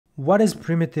What is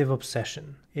primitive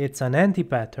obsession? It's an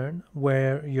anti-pattern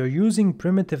where you're using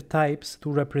primitive types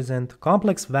to represent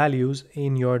complex values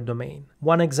in your domain.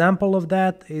 One example of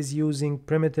that is using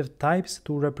primitive types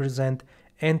to represent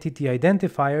entity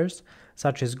identifiers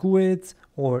such as GUIDs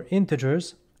or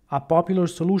integers. A popular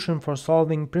solution for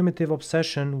solving primitive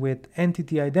obsession with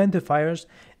entity identifiers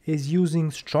is using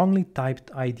strongly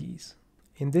typed IDs.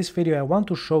 In this video, I want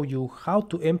to show you how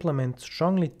to implement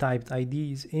strongly typed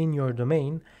IDs in your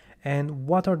domain and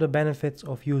what are the benefits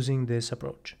of using this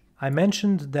approach. I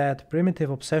mentioned that primitive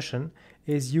obsession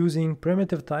is using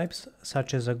primitive types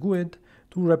such as a GUID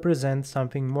to represent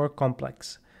something more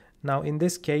complex. Now, in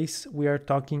this case, we are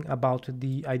talking about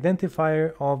the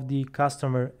identifier of the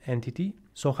customer entity.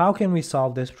 So how can we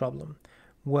solve this problem?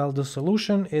 Well, the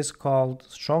solution is called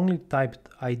strongly typed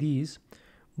IDs,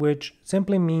 which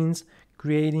simply means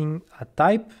creating a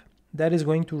type that is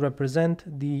going to represent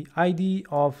the ID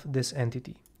of this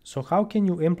entity. So how can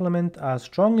you implement a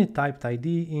strongly typed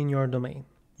ID in your domain?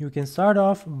 You can start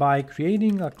off by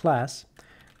creating a class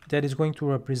that is going to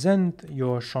represent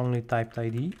your strongly typed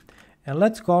ID, and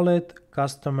let's call it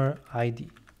customer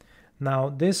ID. Now,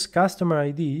 this customer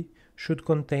ID should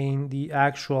contain the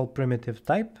actual primitive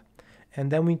type,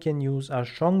 and then we can use a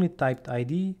strongly typed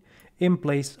ID in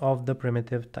place of the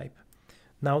primitive type.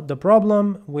 Now, the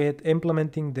problem with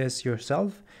implementing this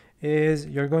yourself is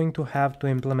you're going to have to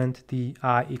implement the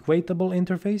equatable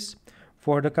interface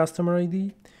for the customer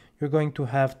ID. You're going to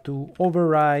have to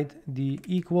override the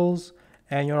equals,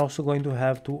 and you're also going to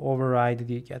have to override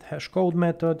the getHashCode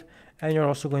method, and you're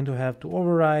also going to have to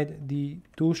override the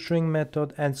toString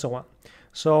method, and so on.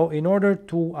 So in order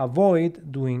to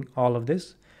avoid doing all of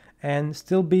this and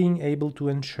still being able to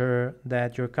ensure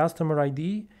that your customer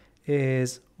ID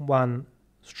is one,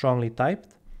 strongly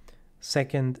typed,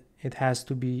 second, it has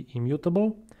to be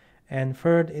immutable, and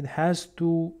third, it has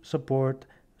to support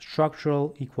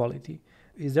structural equality.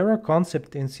 Is there a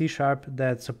concept in C#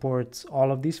 that supports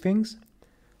all of these things?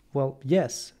 Well,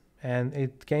 yes, and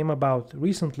it came about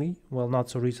recently, well, not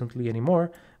so recently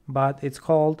anymore, but it's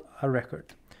called a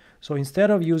record. So instead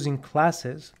of using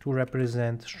classes to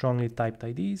represent strongly typed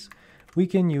IDs, we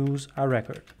can use a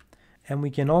record. And we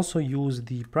can also use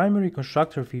the primary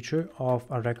constructor feature of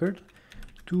a record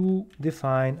to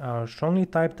define our strongly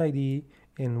typed ID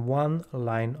in one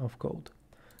line of code.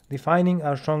 Defining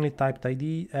our strongly typed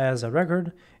ID as a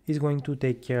record is going to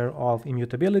take care of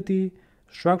immutability,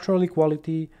 structural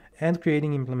equality, and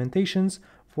creating implementations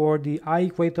for the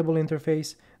equatable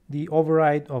interface, the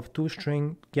override of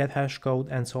toString, getHashCode,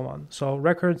 and so on. So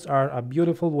records are a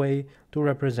beautiful way to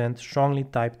represent strongly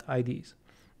typed IDs.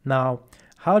 Now,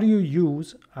 how do you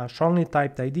use a strongly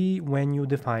typed ID when you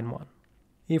define one?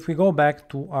 If we go back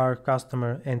to our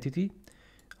customer entity,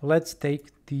 let's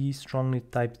take the strongly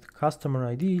typed customer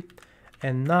ID,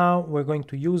 and now we're going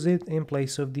to use it in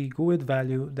place of the GUID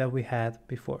value that we had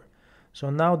before. So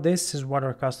now this is what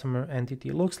our customer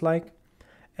entity looks like,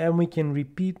 and we can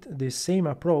repeat the same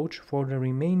approach for the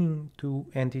remaining two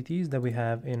entities that we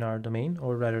have in our domain,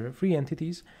 or rather 3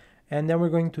 entities, and then we're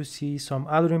going to see some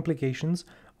other implications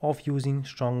of using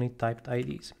strongly typed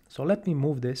IDs. So let me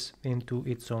move this into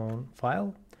its own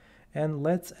file, and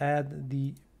let's add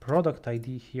the product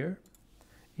ID here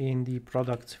in the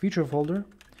products feature folder.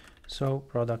 So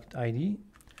product ID,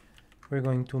 we're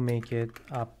going to make it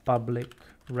a public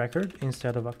record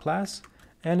instead of a class,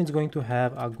 and it's going to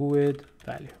have a GUID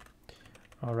value.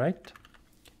 All right,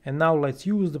 and now let's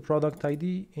use the product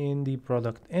ID in the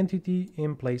product entity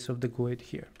in place of the GUID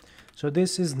here. So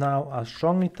this is now a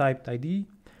strongly typed ID,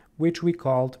 which we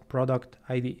called product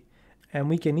ID. And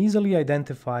we can easily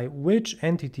identify which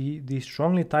entity the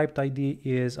strongly typed ID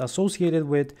is associated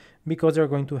with because they're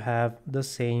going to have the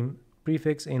same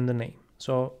prefix in the name.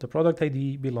 So the product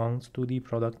ID belongs to the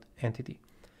product entity.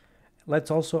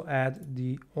 Let's also add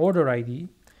the order ID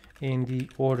in the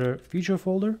order feature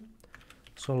folder.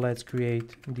 So let's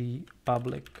create the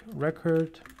public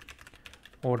record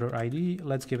order ID.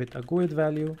 Let's give it a GUID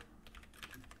value,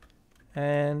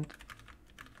 and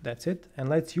that's it. And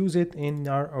let's use it in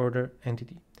our order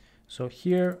entity. So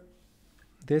here,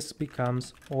 this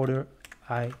becomes order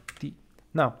ID.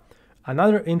 Now,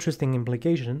 another interesting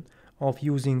implication of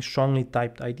using strongly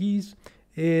typed IDs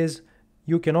is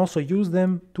you can also use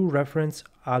them to reference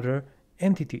other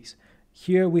entities.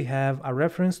 Here we have a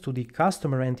reference to the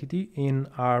customer entity in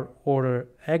our order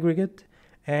aggregate,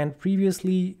 and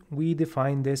previously we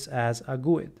defined this as a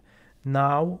GUID.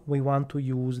 Now we want to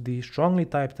use the strongly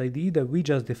typed ID that we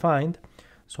just defined.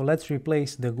 So let's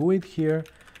replace the GUID here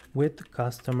with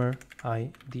customer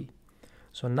ID.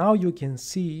 So now you can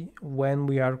see when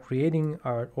we are creating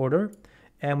our order,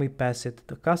 and we pass it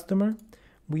the customer,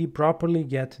 we properly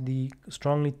get the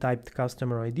strongly typed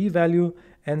customer ID value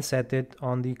and set it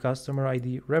on the customer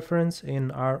ID reference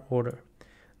in our order.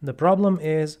 The problem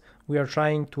is we are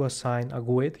trying to assign a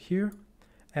GUID here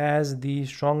as the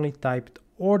strongly typed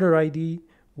order ID,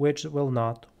 which will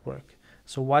not work.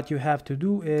 So what you have to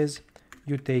do is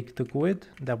you take the GUID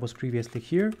that was previously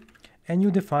here and you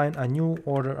define a new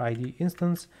order ID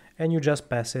instance and you just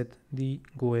pass it the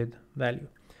GUID value.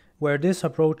 Where this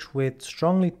approach with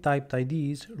strongly typed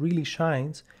IDs really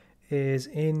shines is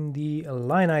in the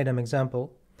line item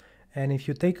example. And if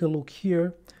you take a look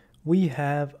here, we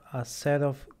have a set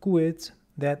of GUIDs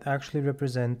that actually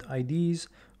represent IDs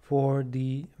for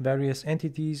the various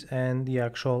entities and the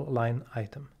actual line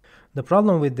item. The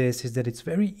problem with this is that it's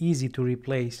very easy to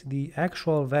replace the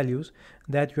actual values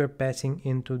that you're passing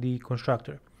into the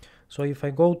constructor. So if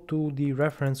I go to the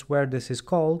reference where this is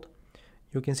called,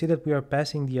 you can see that we are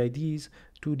passing the IDs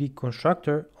to the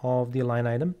constructor of the line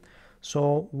item.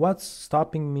 So what's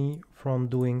stopping me from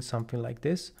doing something like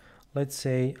this? Let's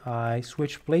say I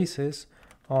switch places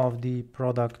of the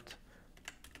product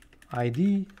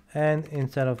ID, and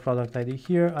instead of product ID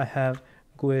here, I have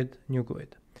GUID, new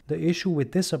GUID. The issue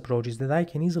with this approach is that I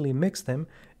can easily mix them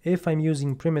if I'm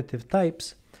using primitive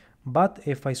types, but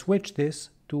if I switch this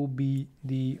to be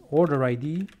the order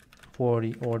ID for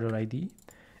the order ID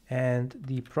and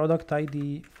the product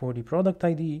ID for the product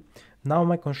ID, now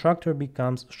my constructor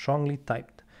becomes strongly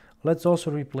typed. Let's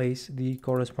also replace the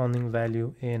corresponding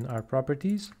value in our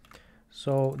properties.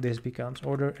 So this becomes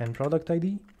order and product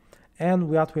ID. And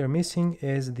what we are missing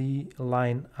is the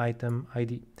line item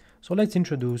ID. So let's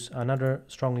introduce another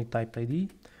strongly typed ID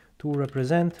to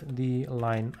represent the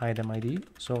line item ID.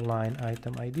 So line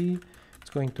item ID, it's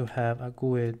going to have a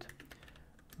GUID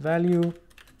value,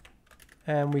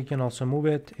 and we can also move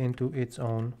it into its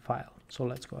own file. So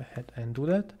let's go ahead and do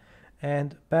that.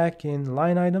 And back in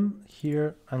line item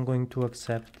here, I'm going to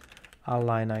accept a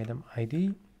line item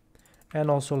ID. And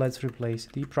also let's replace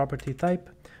the property type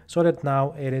so that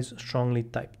now it is strongly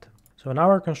typed. So now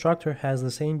our constructor has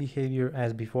the same behavior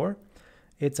as before.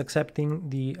 It's accepting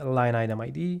the line item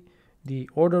ID, the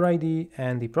order ID,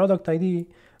 and the product ID,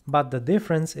 but the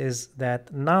difference is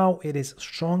that now it is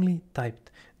strongly typed.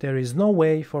 There is no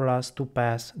way for us to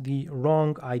pass the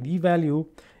wrong ID value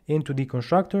into the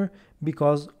constructor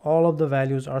because all of the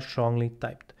values are strongly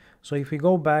typed. So if we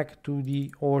go back to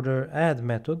the order add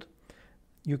method,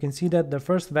 you can see that the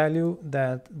first value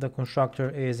that the constructor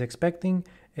is expecting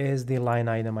is the line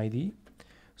item ID.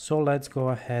 So let's go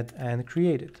ahead and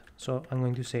create it. So I'm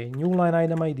going to say new line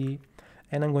item ID,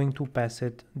 and I'm going to pass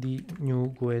it the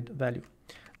new GUID value.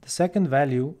 The second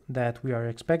value that we are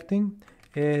expecting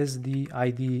is the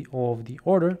ID of the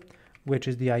order, which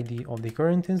is the ID of the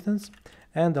current instance,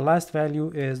 and the last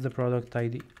value is the product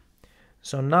ID.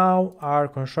 So now our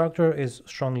constructor is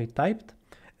strongly typed,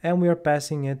 and we are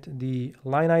passing it the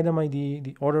line item ID,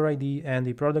 the order ID, and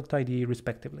the product ID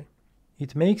respectively.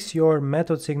 It makes your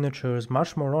method signatures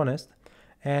much more honest,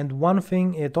 and one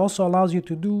thing it also allows you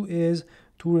to do is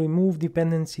to remove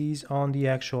dependencies on the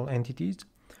actual entities.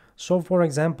 So for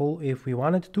example, if we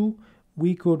wanted to,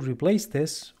 we could replace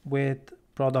this with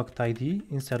product ID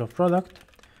instead of product,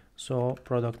 so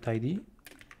product ID,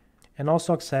 and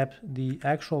also accept the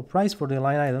actual price for the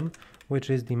line item, which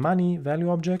is the money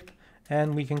value object,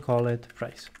 and we can call it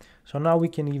price. So now we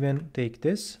can even take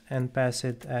this and pass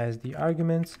it as the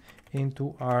arguments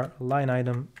into our line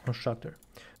item constructor.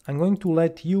 I'm going to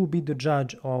let you be the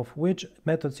judge of which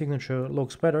method signature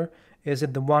looks better. Is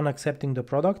it the one accepting the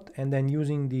product and then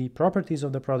using the properties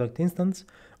of the product instance,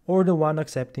 or the one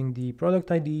accepting the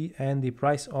product ID and the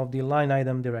price of the line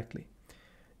item directly?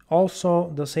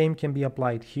 Also, the same can be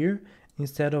applied here.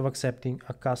 Instead of accepting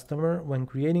a customer when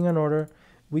creating an order,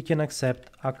 we can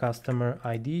accept a customer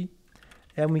ID,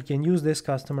 and we can use this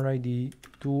customer ID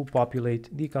to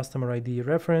populate the customer ID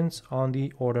reference on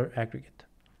the order aggregate.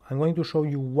 I'm going to show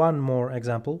you one more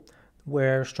example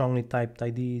where strongly typed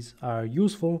IDs are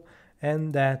useful,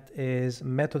 and that is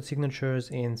method signatures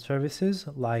in services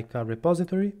like a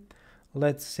repository.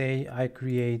 Let's say I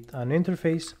create an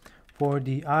interface for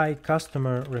the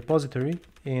iCustomer repository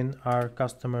in our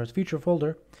customers feature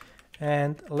folder,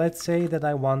 and let's say that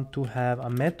I want to have a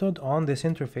method on this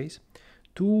interface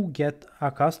to get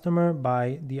a customer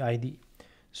by the ID.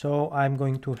 So I'm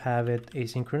going to have it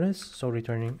asynchronous, so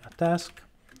returning a task.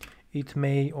 It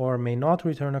may or may not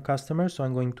return a customer, so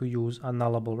I'm going to use a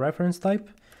nullable reference type,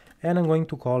 and I'm going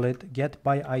to call it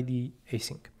getById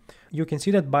async. You can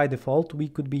see that by default we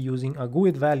could be using a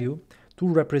GUID value to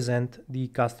represent the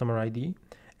customer ID,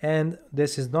 and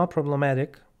this is not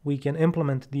problematic. We can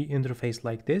implement the interface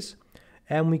like this,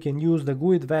 and we can use the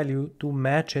GUID value to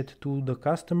match it to the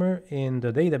customer in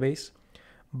the database.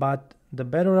 But the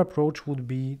better approach would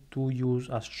be to use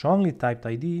a strongly typed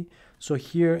ID. So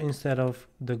here, instead of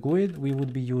the GUID, we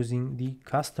would be using the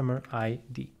customer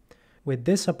ID. With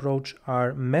this approach,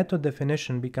 our method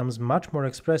definition becomes much more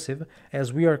expressive,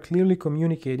 as we are clearly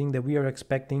communicating that we are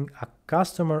expecting a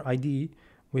customer ID,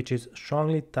 which is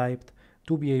strongly typed,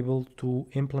 to be able to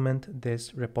implement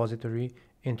this repository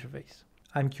interface.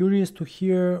 I'm curious to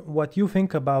hear what you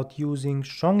think about using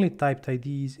strongly typed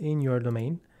IDs in your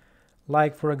domain,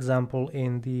 like for example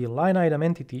in the line item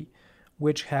entity,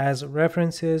 which has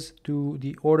references to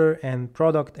the order and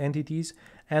product entities,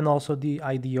 and also the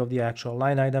ID of the actual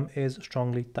line item is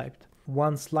strongly typed.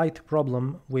 One slight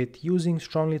problem with using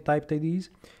strongly typed IDs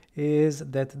is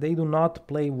that they do not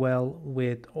play well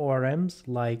with ORMs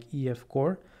like EF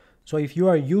Core. So if you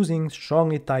are using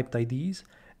strongly typed IDs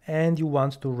and you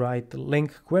want to write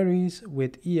link queries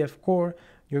with EF Core,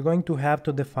 you're going to have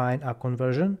to define a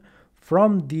conversion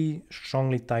from the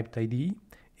strongly typed ID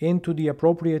into the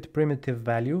appropriate primitive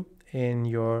value in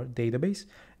your database,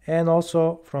 and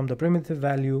also from the primitive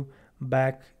value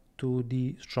back to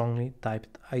the strongly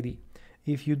typed ID.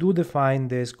 If you do define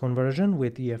this conversion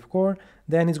with EF Core,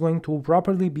 then it's going to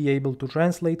properly be able to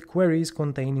translate queries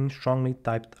containing strongly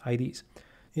typed IDs.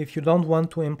 If you don't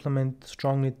want to implement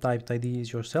strongly typed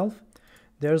IDs yourself,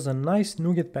 there's a nice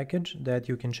NuGet package that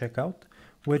you can check out,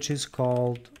 which is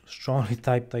called strongly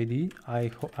typed ID.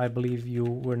 I believe you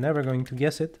were never going to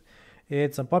guess it.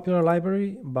 It's a popular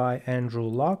library by Andrew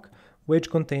Locke, which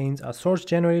contains a source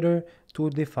generator to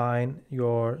define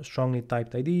your strongly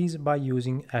typed IDs by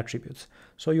using attributes.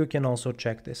 So you can also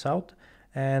check this out.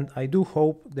 And I do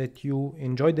hope that you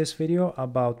enjoyed this video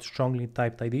about strongly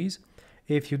typed IDs.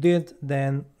 If you did,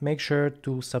 then make sure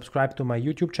to subscribe to my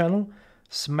YouTube channel,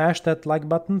 smash that like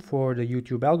button for the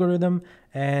YouTube algorithm,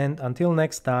 and until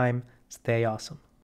next time, stay awesome.